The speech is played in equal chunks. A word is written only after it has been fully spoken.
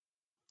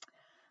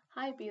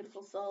Hi,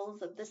 beautiful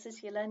souls. This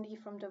is Yolandi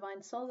from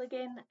Divine Soul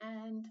again,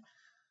 and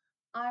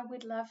I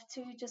would love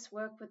to just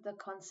work with the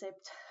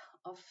concept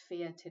of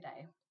fear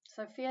today.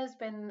 So, fear has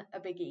been a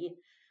biggie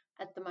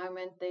at the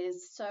moment.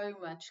 There's so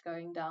much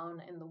going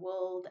down in the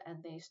world,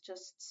 and there's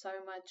just so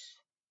much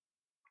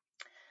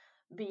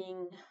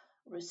being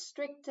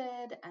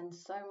restricted, and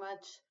so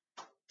much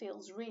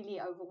feels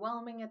really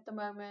overwhelming at the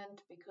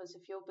moment because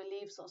if your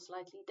beliefs are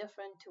slightly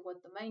different to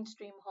what the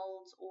mainstream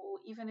holds, or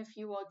even if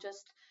you are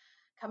just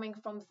coming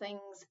from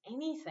things,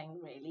 anything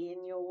really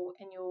in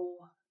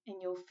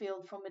your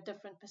field from a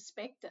different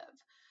perspective,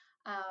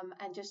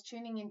 and just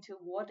tuning into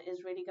what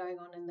is really going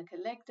on in the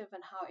collective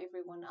and how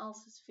everyone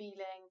else is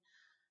feeling,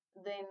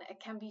 then it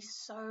can be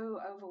so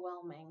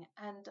overwhelming.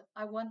 And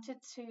I wanted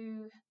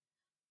to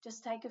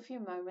just take a few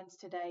moments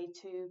today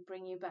to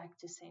bring you back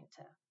to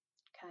center.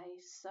 Okay,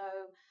 so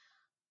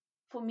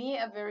for me,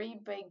 a very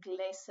big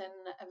lesson,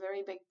 a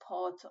very big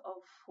part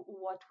of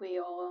what we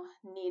are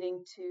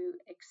needing to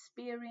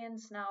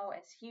experience now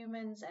as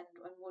humans, and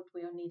what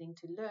we are needing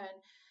to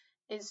learn,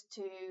 is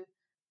to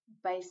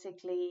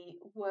basically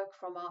work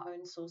from our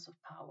own source of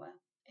power,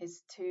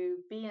 is to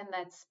be in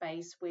that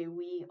space where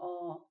we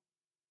are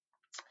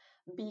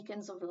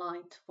beacons of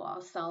light for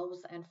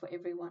ourselves and for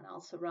everyone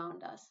else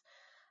around us.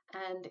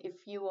 And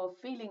if you are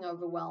feeling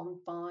overwhelmed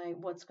by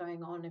what's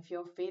going on, if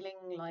you're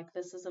feeling like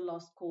this is a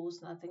lost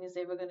cause, nothing is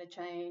ever going to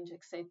change,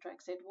 etc.,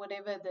 etc.,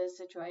 whatever the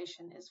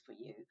situation is for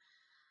you,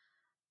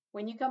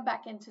 when you come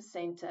back into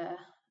center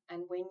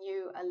and when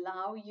you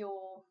allow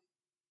your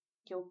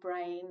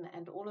brain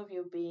and all of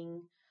your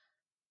being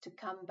to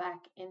come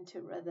back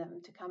into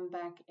rhythm, to come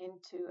back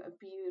into a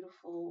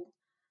beautiful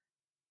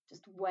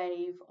just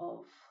wave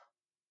of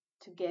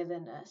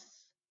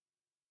togetherness,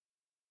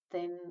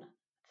 then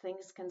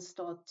things can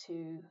start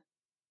to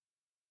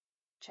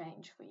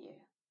change for you.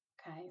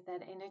 Okay,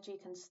 that energy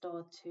can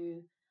start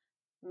to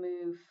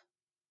move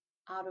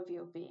out of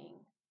your being,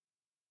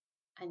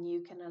 and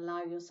you can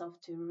allow yourself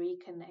to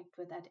reconnect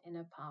with that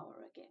inner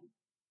power again,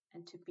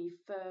 and to be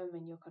firm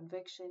in your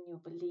conviction, your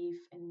belief,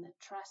 in the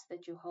trust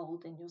that you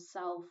hold in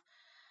yourself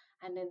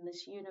and in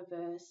this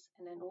universe,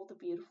 and in all the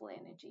beautiful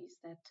energies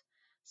that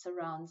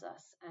surrounds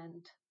us,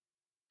 and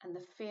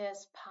the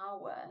fierce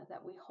power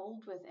that we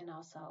hold within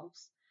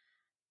ourselves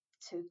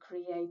to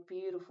create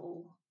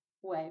beautiful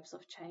waves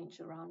of change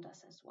around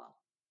us as well.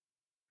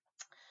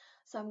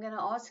 So I'm going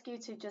to ask you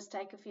to just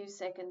take a few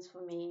seconds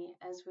for me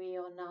as we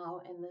are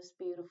now in this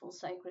beautiful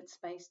sacred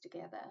space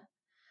together.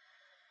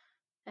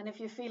 And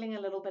if you're feeling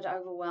a little bit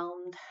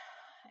overwhelmed,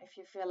 if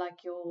you feel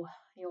like your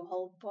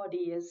whole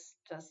body is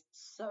just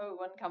so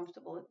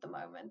uncomfortable at the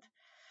moment,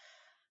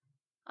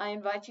 I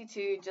invite you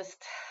to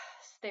just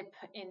step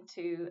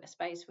into a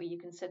space where you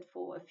can sit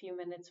for a few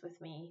minutes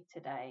with me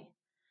today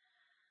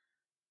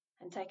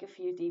and take a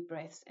few deep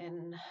breaths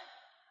in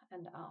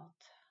and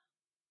out.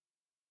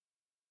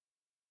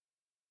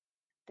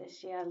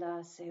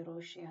 Deshiala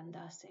seroshi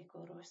andase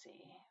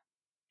korosi.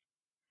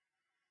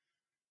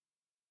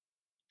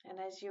 And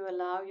as you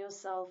allow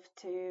yourself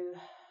to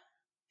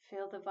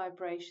feel the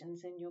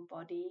vibrations in your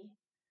body,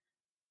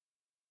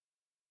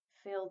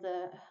 feel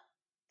the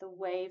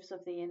waves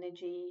of the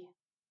energy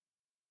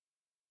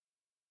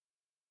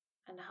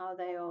and how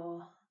they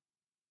are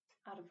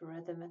out of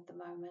rhythm at the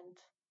moment,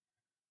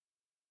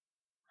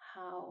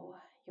 how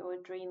your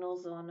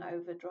adrenals are on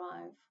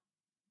overdrive,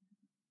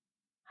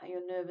 how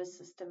your nervous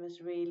system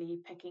is really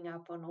picking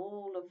up on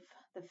all of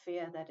the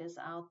fear that is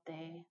out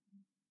there.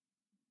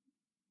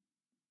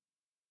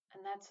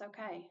 And that's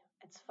okay.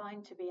 It's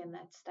fine to be in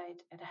that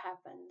state. It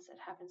happens. It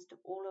happens to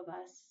all of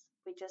us.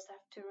 We just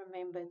have to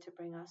remember to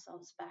bring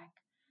ourselves back.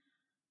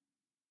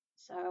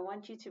 So I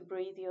want you to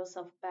breathe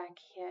yourself back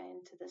here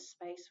into this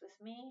space with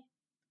me.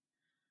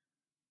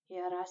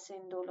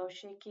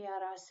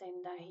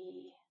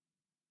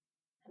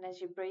 And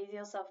as you breathe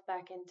yourself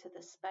back into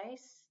the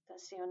space,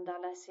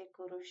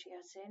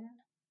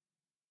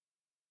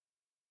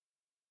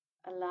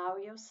 allow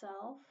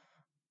yourself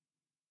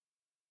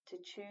to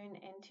tune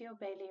into your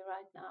belly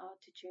right now,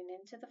 to tune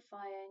into the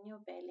fire in your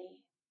belly.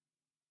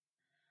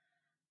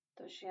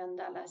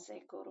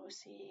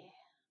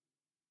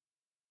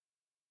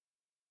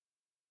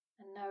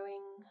 And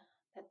knowing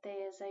that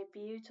there is a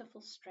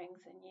beautiful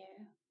strength in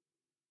you.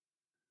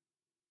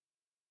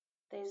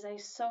 There's a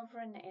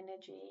sovereign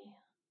energy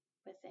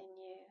within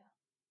you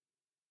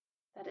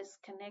that is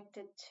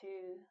connected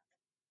to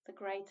the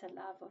greater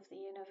love of the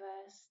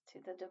universe, to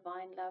the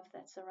divine love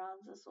that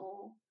surrounds us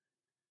all.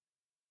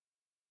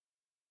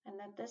 And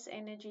that this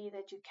energy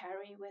that you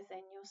carry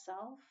within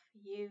yourself,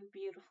 you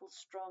beautiful,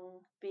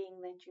 strong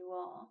being that you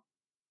are,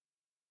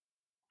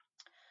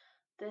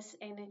 this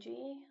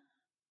energy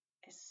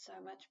is so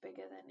much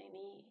bigger than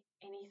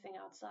anything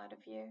outside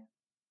of you.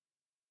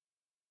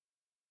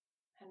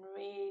 And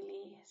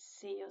really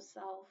see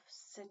yourself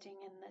sitting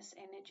in this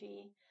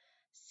energy.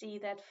 See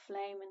that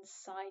flame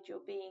inside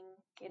your being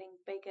getting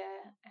bigger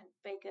and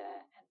bigger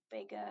and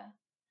bigger.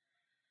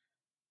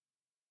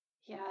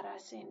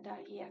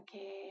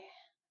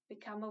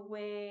 Become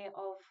aware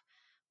of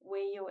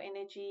where your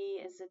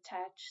energy is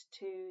attached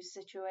to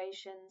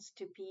situations,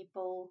 to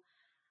people,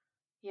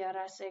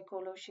 Yarase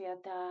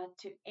Koloshiata,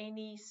 to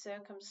any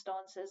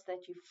circumstances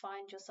that you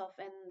find yourself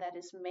in that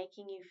is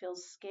making you feel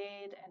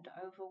scared and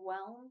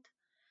overwhelmed.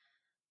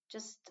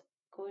 Just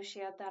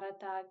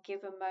Koshiatarata,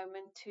 give a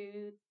moment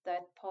to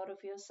that part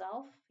of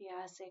yourself.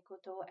 Yarase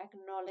Koto,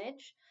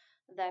 acknowledge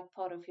that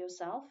part of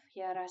yourself.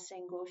 Yarase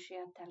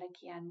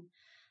Ngoshiatalakian.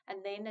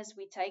 And then as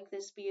we take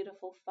this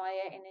beautiful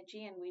fire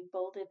energy and we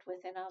build it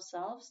within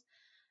ourselves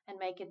and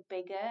make it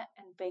bigger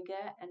and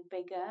bigger and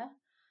bigger,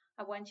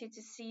 I want you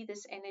to see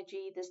this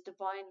energy, this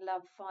divine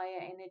love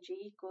fire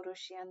energy,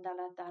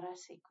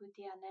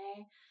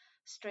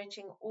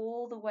 stretching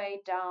all the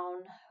way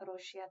down,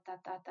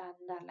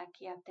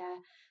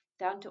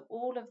 down to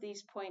all of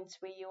these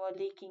points where you are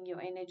leaking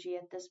your energy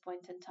at this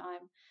point in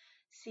time.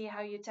 See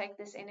how you take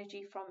this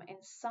energy from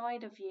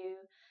inside of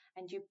you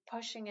and you're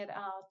pushing it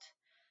out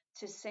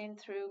to send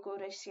through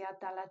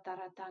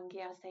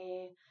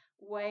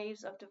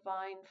waves of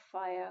divine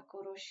fire,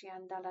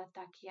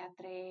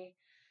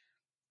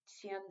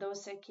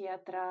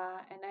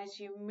 and as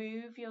you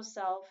move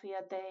yourself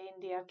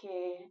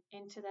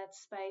into that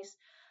space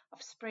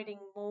of spreading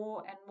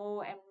more and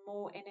more and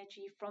more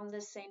energy from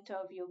the center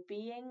of your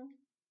being,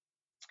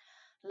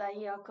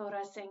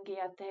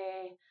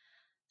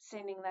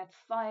 sending that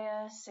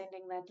fire,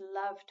 sending that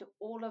love to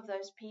all of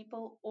those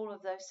people, all of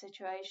those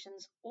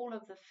situations, all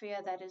of the fear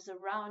that is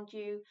around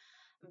you,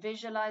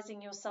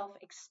 visualizing yourself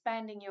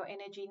expanding your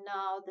energy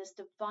now, this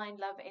divine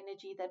love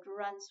energy that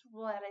runs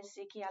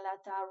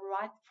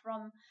right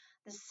from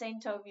the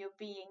center of your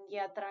being,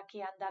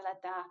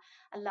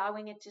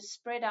 allowing it to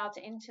spread out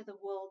into the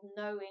world,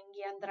 knowing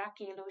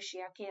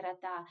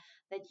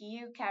that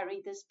you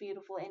carry this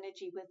beautiful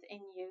energy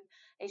within you,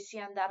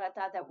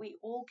 that we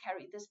all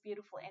carry this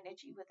beautiful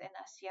energy within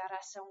us.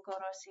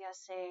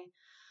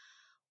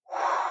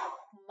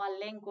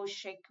 Malengo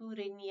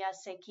shekurinia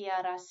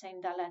sekiara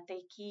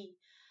sendalateki.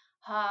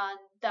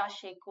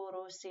 Handashe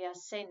korosia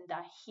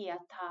senda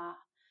hiata.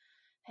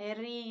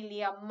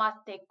 Herilia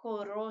mate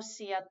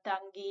korosia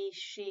tangi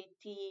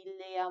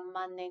shetilia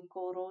mane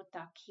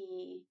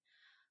korotaki.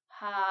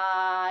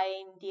 Ha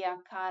india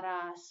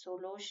kara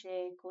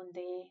soloshe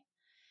kunde.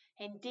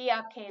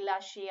 India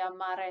kelashi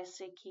amare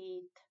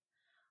sekit.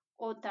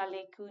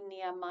 Otale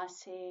kunia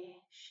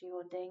mase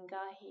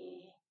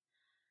shiodengahi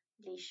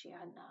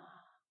lishiana.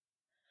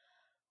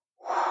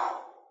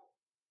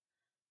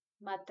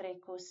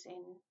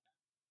 Matrekosin.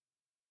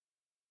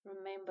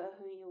 Remember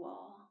who you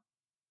are.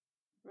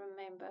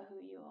 Remember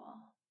who you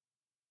are.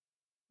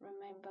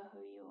 Remember who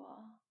you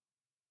are.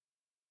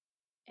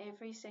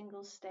 Every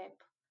single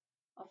step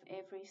of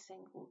every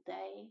single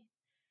day,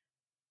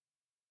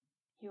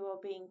 you are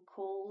being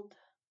called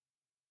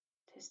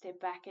to step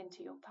back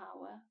into your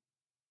power.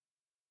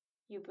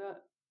 You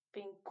are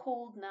being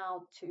called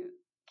now to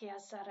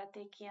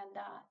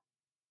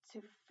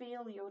to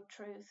feel your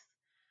truth,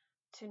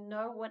 to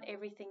know what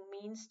everything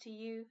means to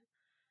you,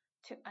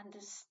 to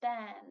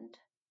understand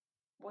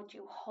what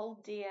you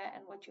hold dear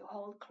and what you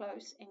hold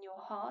close in your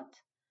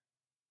heart.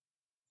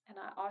 And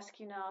I ask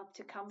you now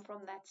to come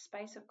from that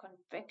space of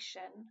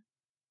conviction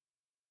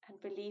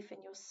and belief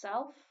in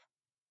yourself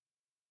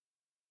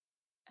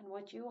and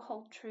what you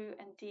hold true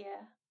and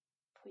dear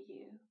for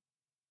you.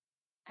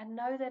 And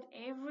know that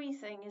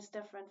everything is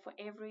different for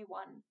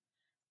everyone.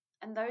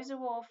 And those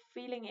who are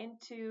feeling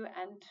into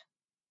and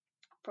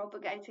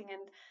propagating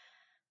and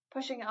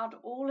pushing out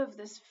all of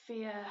this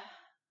fear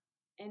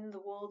in the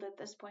world at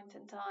this point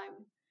in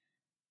time,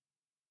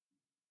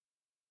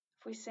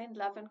 if we send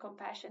love and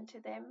compassion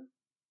to them,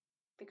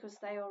 because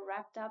they are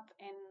wrapped up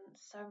in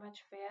so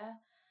much fear,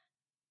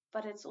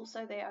 but it's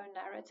also their own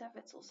narrative,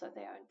 it's also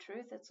their own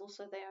truth, it's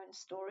also their own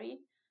story.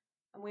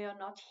 And we are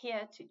not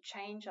here to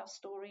change our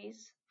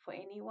stories for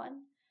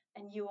anyone.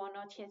 And you are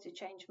not here to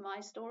change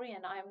my story,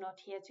 and I am not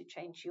here to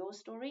change your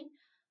story.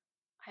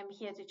 I'm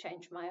here to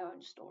change my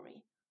own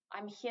story.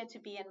 I'm here to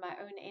be in my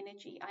own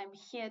energy. I'm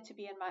here to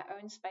be in my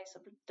own space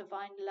of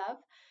divine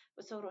love,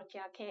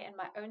 and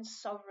my own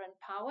sovereign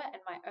power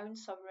and my own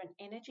sovereign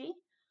energy.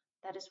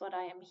 That is what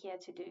I am here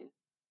to do.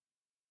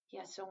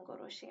 And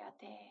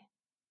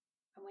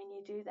when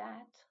you do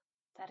that,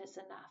 that is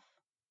enough.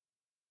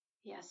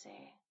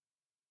 Yase.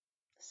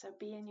 So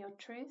be in your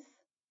truth,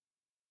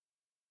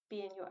 be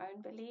in your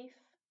own belief,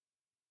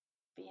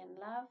 be in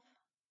love,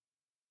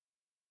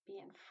 be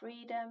in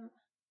freedom,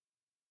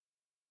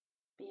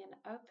 be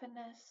in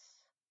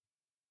openness,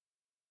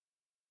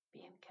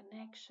 be in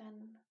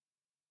connection,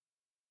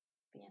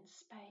 be in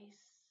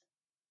space,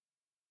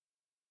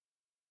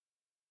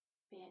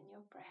 be in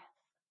your breath.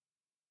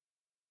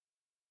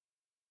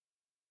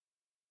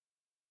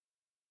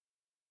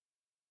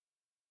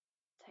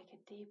 Take a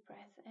deep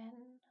breath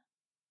in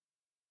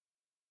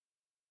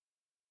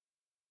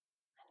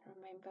and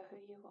remember who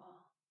you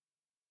are.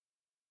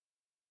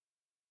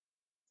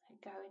 And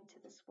go into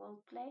this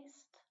world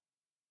blessed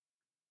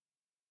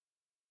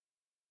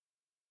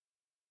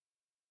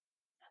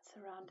and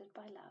surrounded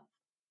by love.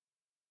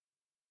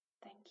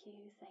 Thank you,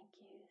 thank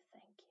you,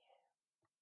 thank you.